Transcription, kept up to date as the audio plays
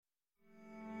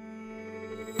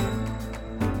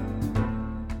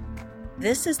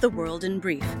This is The World in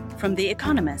Brief from The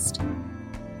Economist.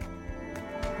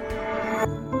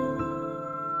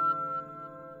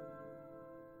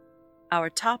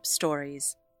 Our top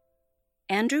stories.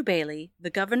 Andrew Bailey, the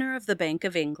governor of the Bank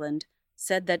of England,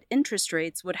 said that interest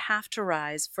rates would have to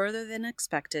rise further than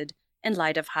expected in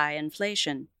light of high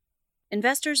inflation.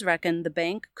 Investors reckon the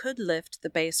bank could lift the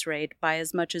base rate by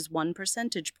as much as 1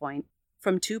 percentage point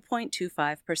from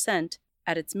 2.25%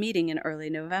 at its meeting in early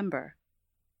November.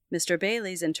 Mr.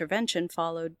 Bailey's intervention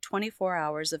followed 24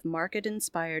 hours of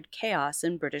market-inspired chaos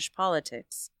in British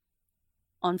politics.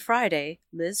 On Friday,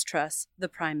 Liz Truss, the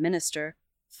Prime Minister,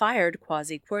 fired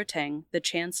Kwasi Kwarteng, the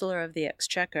Chancellor of the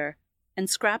Exchequer, and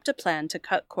scrapped a plan to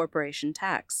cut corporation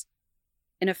tax.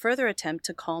 In a further attempt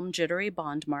to calm jittery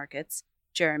bond markets,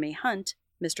 Jeremy Hunt,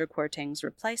 Mr. Kwarteng's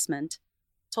replacement,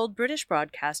 told British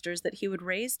broadcasters that he would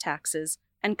raise taxes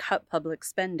and cut public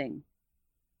spending.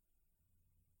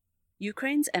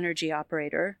 Ukraine's energy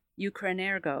operator,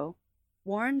 Ukrenergo,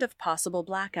 warned of possible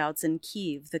blackouts in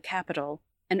Kyiv, the capital,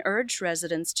 and urged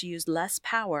residents to use less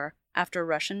power after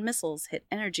Russian missiles hit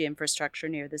energy infrastructure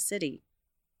near the city.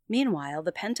 Meanwhile,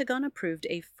 the Pentagon approved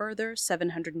a further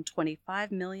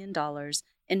 $725 million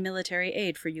in military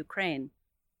aid for Ukraine.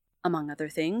 Among other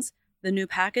things, the new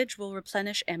package will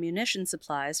replenish ammunition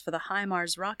supplies for the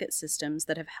HIMARS rocket systems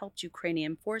that have helped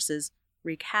Ukrainian forces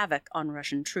wreak havoc on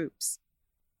Russian troops.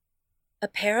 A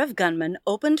pair of gunmen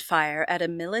opened fire at a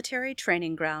military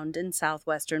training ground in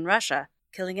southwestern Russia,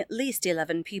 killing at least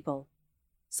 11 people.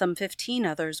 Some 15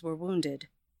 others were wounded.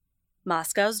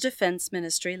 Moscow's defense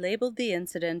ministry labeled the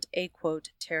incident a, quote,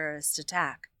 terrorist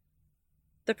attack.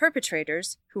 The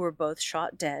perpetrators, who were both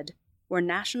shot dead, were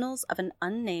nationals of an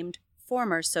unnamed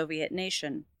former Soviet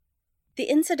nation. The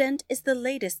incident is the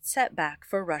latest setback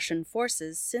for Russian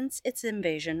forces since its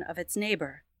invasion of its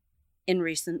neighbor. In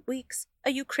recent weeks, a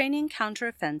Ukrainian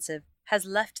counteroffensive has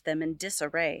left them in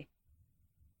disarray.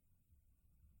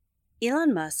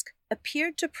 Elon Musk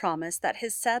appeared to promise that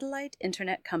his satellite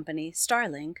internet company,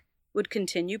 Starlink, would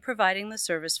continue providing the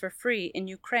service for free in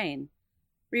Ukraine,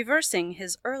 reversing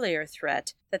his earlier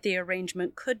threat that the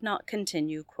arrangement could not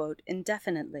continue, quote,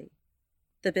 indefinitely.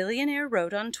 The billionaire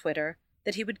wrote on Twitter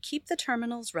that he would keep the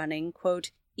terminals running, quote,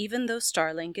 even though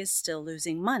Starlink is still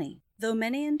losing money, though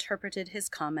many interpreted his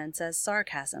comments as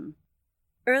sarcasm.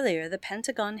 Earlier, the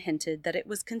Pentagon hinted that it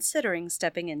was considering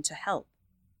stepping in to help.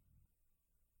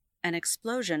 An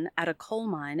explosion at a coal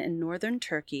mine in northern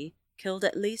Turkey killed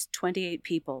at least 28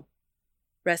 people.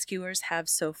 Rescuers have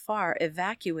so far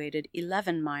evacuated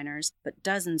 11 miners, but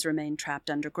dozens remain trapped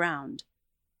underground.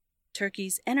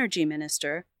 Turkey's energy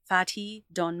minister, Fatih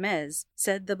Dönmez,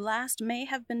 said the blast may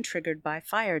have been triggered by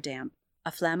fire damp,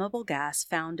 a flammable gas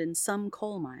found in some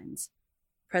coal mines.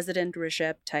 President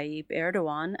Recep Tayyip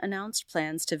Erdogan announced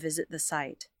plans to visit the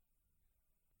site.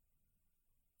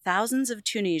 Thousands of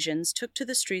Tunisians took to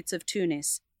the streets of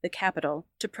Tunis, the capital,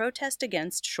 to protest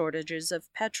against shortages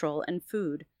of petrol and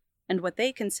food, and what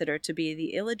they consider to be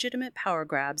the illegitimate power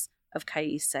grabs of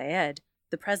Kais Saied,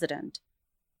 the president.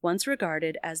 Once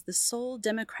regarded as the sole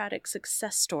democratic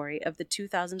success story of the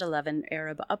 2011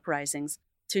 Arab uprisings,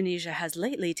 Tunisia has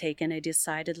lately taken a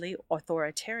decidedly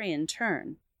authoritarian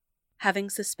turn. Having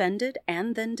suspended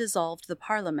and then dissolved the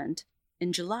parliament,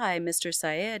 in July Mr.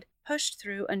 Saied pushed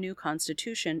through a new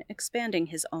constitution expanding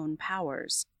his own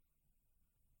powers.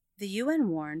 The UN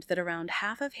warned that around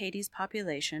half of Haiti's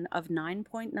population of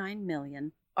 9.9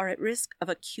 million are at risk of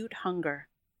acute hunger.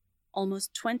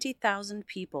 Almost 20,000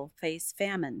 people face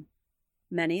famine.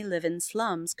 Many live in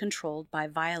slums controlled by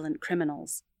violent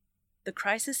criminals. The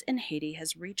crisis in Haiti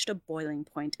has reached a boiling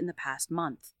point in the past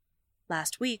month.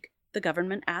 Last week, the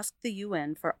government asked the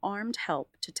UN for armed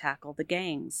help to tackle the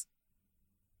gangs.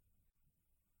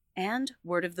 And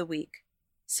word of the week,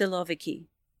 Siloviki,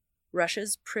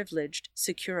 Russia's privileged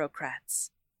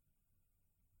securocrats.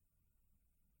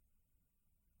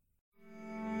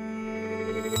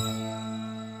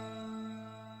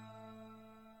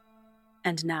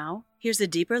 And now, here's a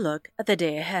deeper look at the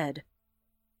day ahead.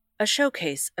 A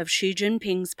showcase of Xi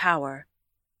Jinping's power.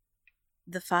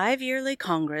 The 5-yearly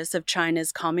Congress of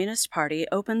China's Communist Party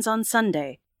opens on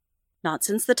Sunday. Not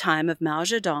since the time of Mao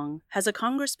Zedong has a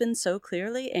Congress been so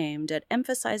clearly aimed at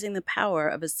emphasizing the power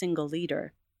of a single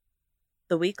leader.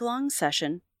 The week-long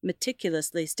session,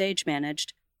 meticulously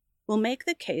stage-managed, will make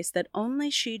the case that only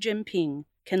Xi Jinping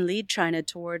can lead China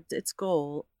towards its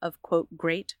goal of, quote,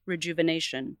 great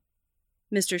rejuvenation.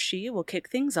 Mr. Xi will kick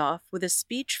things off with a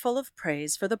speech full of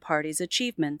praise for the party's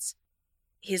achievements.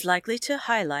 He's likely to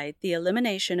highlight the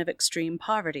elimination of extreme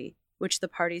poverty, which the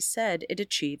party said it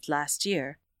achieved last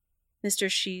year.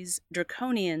 Mr. Xi's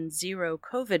draconian zero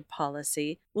COVID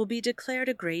policy will be declared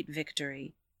a great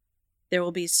victory. There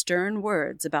will be stern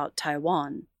words about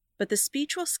Taiwan, but the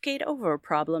speech will skate over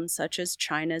problems such as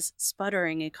China's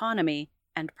sputtering economy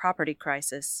and property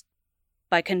crisis.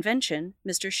 By convention,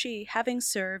 Mr. Xi, having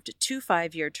served 2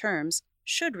 5-year terms,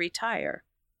 should retire,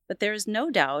 but there is no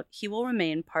doubt he will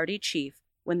remain party chief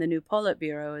when the new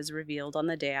Politburo is revealed on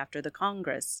the day after the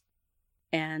Congress.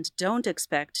 And don't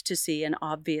expect to see an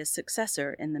obvious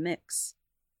successor in the mix.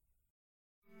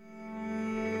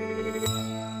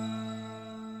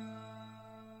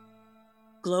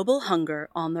 Global hunger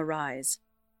on the rise.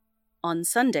 On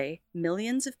Sunday,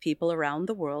 millions of people around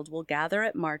the world will gather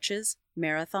at marches,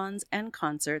 marathons, and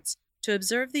concerts to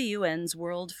observe the UN's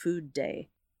World Food Day.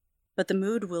 But the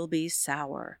mood will be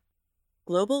sour.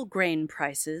 Global grain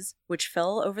prices, which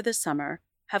fell over the summer,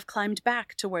 have climbed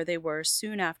back to where they were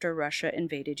soon after Russia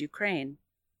invaded Ukraine.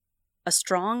 A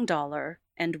strong dollar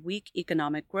and weak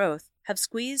economic growth have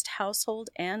squeezed household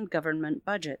and government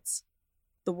budgets.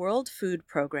 The World Food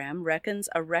Program reckons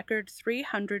a record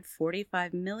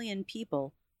 345 million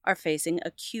people are facing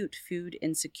acute food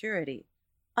insecurity,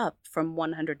 up from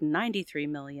 193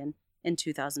 million in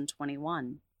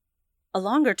 2021. A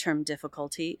longer-term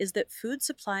difficulty is that food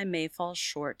supply may fall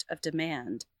short of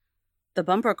demand. The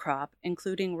bumper crop,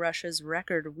 including Russia's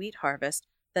record wheat harvest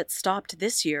that stopped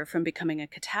this year from becoming a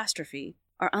catastrophe,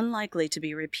 are unlikely to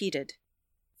be repeated.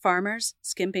 Farmers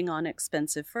skimping on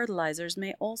expensive fertilizers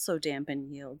may also dampen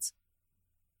yields.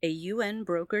 A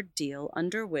UN-brokered deal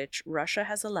under which Russia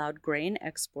has allowed grain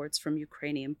exports from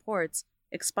Ukrainian ports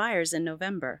expires in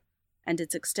November, and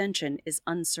its extension is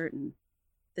uncertain.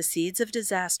 The seeds of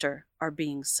disaster are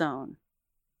being sown.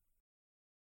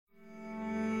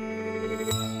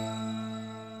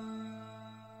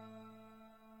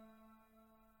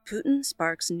 Putin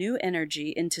sparks new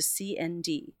energy into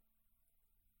CND.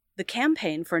 The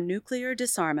Campaign for Nuclear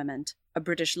Disarmament, a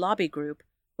British lobby group,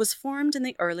 was formed in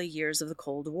the early years of the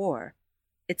Cold War.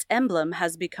 Its emblem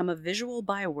has become a visual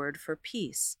byword for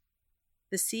peace.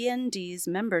 The CND's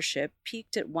membership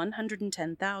peaked at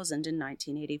 110,000 in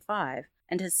 1985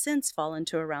 and has since fallen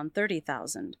to around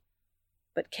 30,000.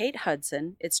 But Kate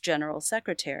Hudson, its general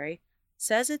secretary,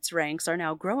 says its ranks are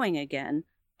now growing again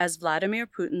as Vladimir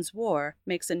Putin's war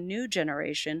makes a new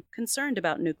generation concerned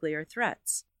about nuclear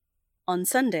threats. On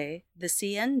Sunday, the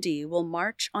CND will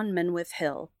march on Menwith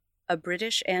Hill, a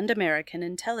British and American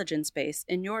intelligence base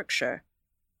in Yorkshire.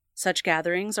 Such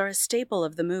gatherings are a staple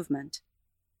of the movement.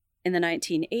 In the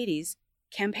 1980s,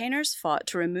 campaigners fought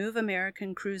to remove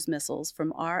American cruise missiles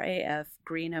from RAF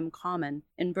Greenham Common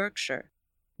in Berkshire.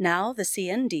 Now the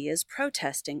CND is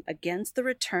protesting against the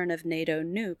return of NATO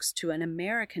nukes to an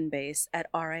American base at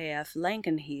RAF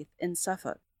Lankenheath in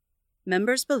Suffolk.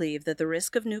 Members believe that the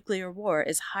risk of nuclear war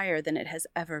is higher than it has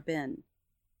ever been.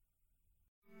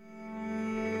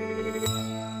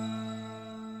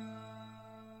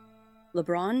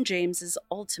 LeBron James's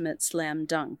ultimate slam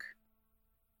dunk.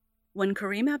 When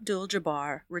Kareem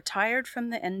Abdul-Jabbar retired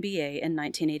from the NBA in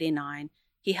 1989,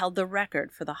 he held the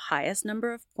record for the highest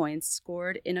number of points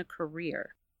scored in a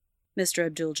career. Mr.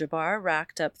 Abdul-Jabbar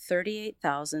racked up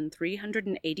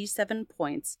 38,387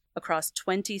 points across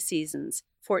 20 seasons,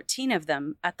 14 of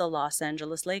them at the Los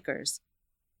Angeles Lakers.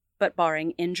 But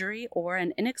barring injury or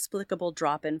an inexplicable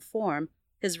drop in form,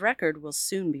 his record will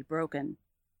soon be broken.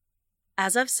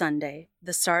 As of Sunday,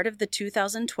 the start of the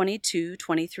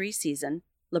 2022-23 season,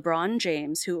 LeBron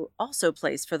James, who also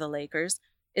plays for the Lakers,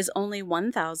 is only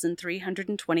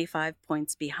 1,325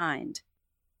 points behind.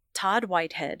 Todd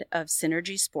Whitehead of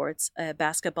Synergy Sports, a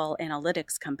basketball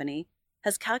analytics company,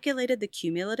 has calculated the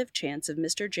cumulative chance of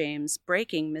Mr. James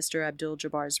breaking Mr.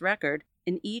 Abdul-Jabbar's record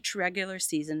in each regular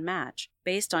season match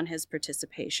based on his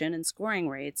participation and scoring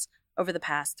rates over the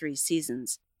past 3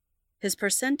 seasons. His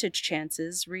percentage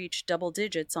chances reach double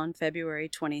digits on February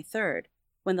 23rd,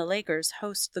 when the Lakers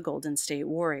host the Golden State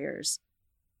Warriors.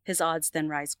 His odds then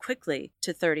rise quickly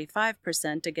to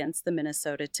 35% against the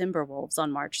Minnesota Timberwolves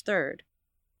on March 3rd,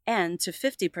 and to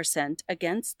 50%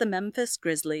 against the Memphis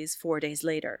Grizzlies 4 days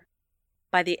later.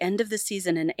 By the end of the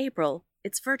season in April,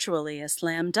 it's virtually a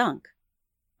slam dunk.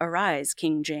 Arise,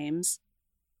 King James.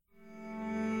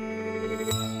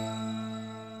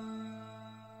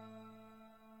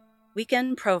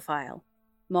 Weekend Profile.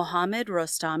 Mohammad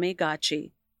Rostami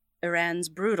Ghachi, Iran's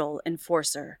brutal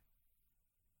enforcer.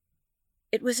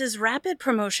 It was his rapid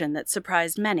promotion that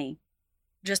surprised many.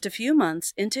 Just a few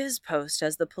months into his post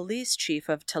as the police chief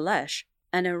of Talesh,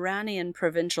 an Iranian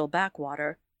provincial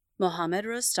backwater, Mohammad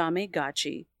Rostami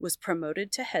Ghachi was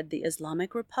promoted to head the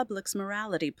Islamic Republic's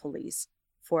morality police,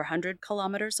 400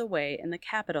 kilometers away in the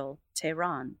capital,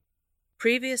 Tehran.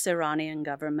 Previous Iranian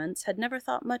governments had never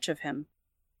thought much of him,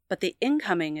 but the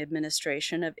incoming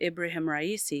administration of Ibrahim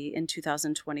Raisi in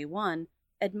 2021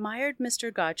 admired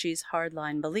Mr. Ghachi's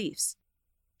hardline beliefs.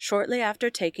 Shortly after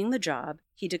taking the job,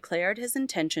 he declared his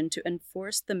intention to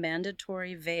enforce the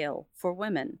mandatory veil for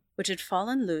women, which had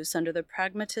fallen loose under the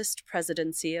pragmatist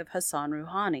presidency of Hassan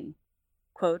Rouhani.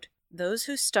 Quote, "Those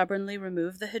who stubbornly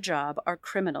remove the hijab are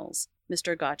criminals,"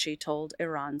 Mr. Ghachi told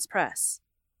Iran's press.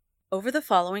 Over the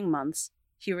following months,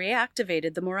 he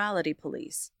reactivated the morality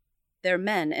police. Their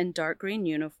men in dark green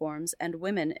uniforms and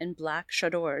women in black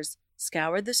chadors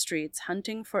scoured the streets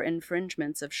hunting for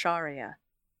infringements of Sharia.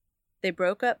 They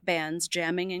broke up bands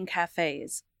jamming in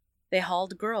cafes. They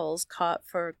hauled girls caught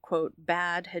for, quote,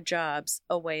 bad hijabs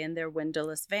away in their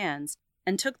windowless vans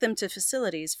and took them to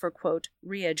facilities for, quote,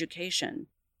 re-education.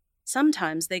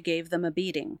 Sometimes they gave them a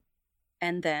beating.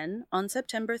 And then, on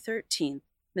September 13th,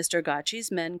 Mr.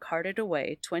 Ghachi's men carted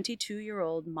away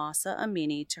 22-year-old Mahsa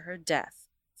Amini to her death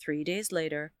 3 days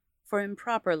later for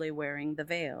improperly wearing the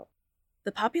veil.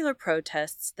 The popular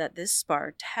protests that this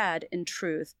sparked had, in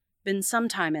truth, been some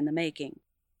time in the making.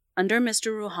 Under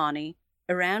Mr. Rouhani,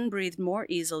 Iran breathed more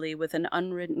easily with an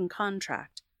unwritten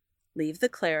contract: leave the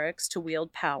clerics to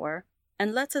wield power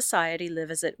and let society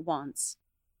live as it wants.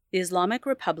 The Islamic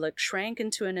Republic shrank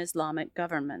into an Islamic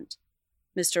government.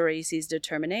 Mr. Raisi's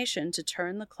determination to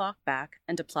turn the clock back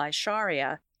and apply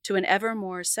Sharia to an ever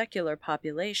more secular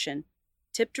population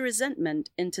tipped resentment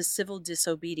into civil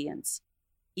disobedience.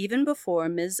 Even before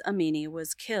Ms. Amini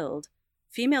was killed,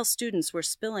 female students were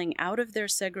spilling out of their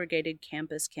segregated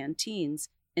campus canteens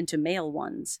into male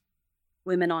ones.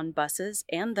 Women on buses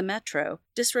and the metro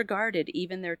disregarded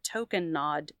even their token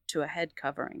nod to a head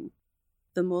covering.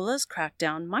 The mullahs'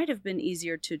 crackdown might have been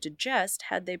easier to digest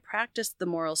had they practiced the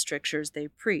moral strictures they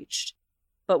preached.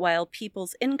 But while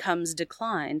people's incomes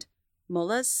declined,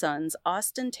 mullahs' sons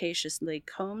ostentatiously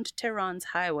combed Tehran's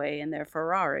highway in their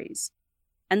Ferraris.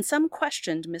 And some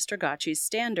questioned Mr. Ghachi's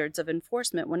standards of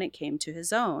enforcement when it came to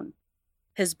his own.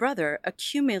 His brother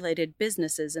accumulated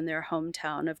businesses in their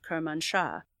hometown of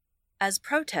Kermanshah. As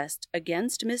protest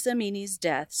against Ms. Amini's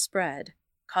death spread,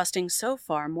 costing so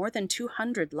far more than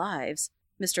 200 lives,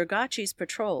 Mr. Ghachi's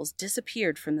patrols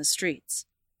disappeared from the streets.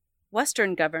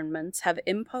 Western governments have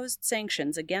imposed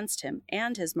sanctions against him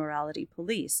and his morality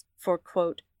police for,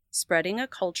 quote, spreading a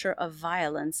culture of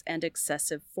violence and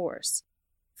excessive force.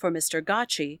 For Mr.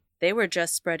 Ghachi, they were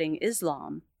just spreading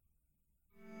Islam.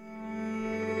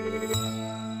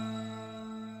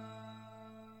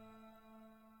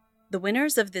 The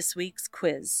winners of this week's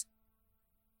quiz.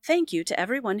 Thank you to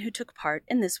everyone who took part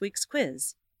in this week's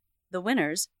quiz. The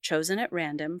winners, chosen at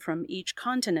random from each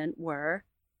continent, were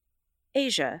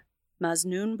Asia,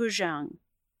 Maznoon Bujang,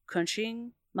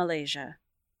 Kuching, Malaysia.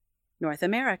 North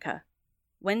America,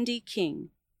 Wendy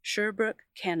King, Sherbrooke,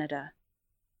 Canada.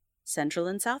 Central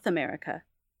and South America,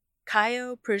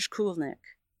 Kayo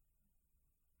Prijkulnik.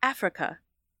 Africa,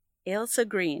 Ailsa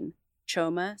Green,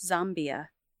 Choma, Zambia.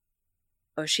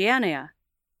 Oceania,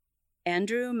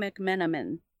 Andrew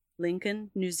McMenamin,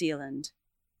 Lincoln, New Zealand.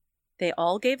 They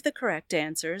all gave the correct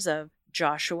answers of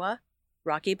Joshua,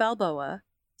 Rocky Balboa,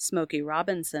 Smokey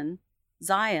Robinson,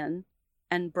 Zion,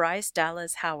 and Bryce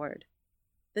Dallas Howard.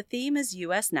 The theme is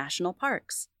U.S. national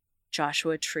parks: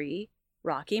 Joshua Tree,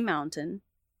 Rocky Mountain,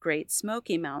 Great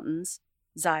Smoky Mountains,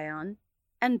 Zion,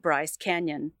 and Bryce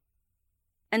Canyon.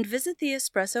 And visit the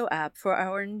Espresso app for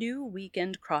our new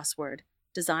weekend crossword,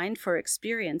 designed for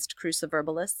experienced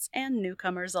cruciverbalists and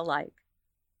newcomers alike.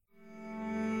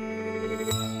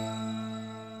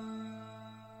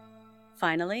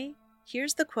 Finally,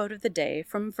 here's the quote of the day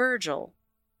from Virgil.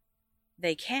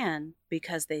 They can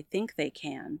because they think they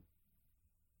can.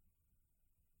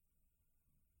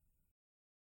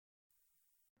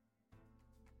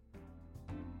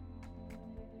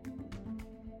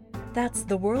 That's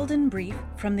The World in Brief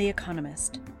from The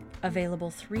Economist,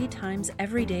 available 3 times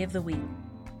every day of the week.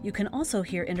 You can also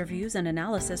hear interviews and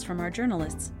analysis from our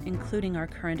journalists, including our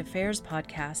current affairs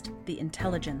podcast, The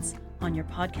Intelligence, on your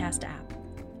podcast app.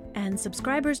 And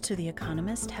subscribers to The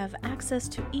Economist have access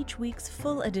to each week's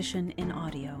full edition in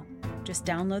audio. Just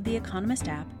download The Economist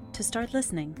app to start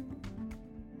listening.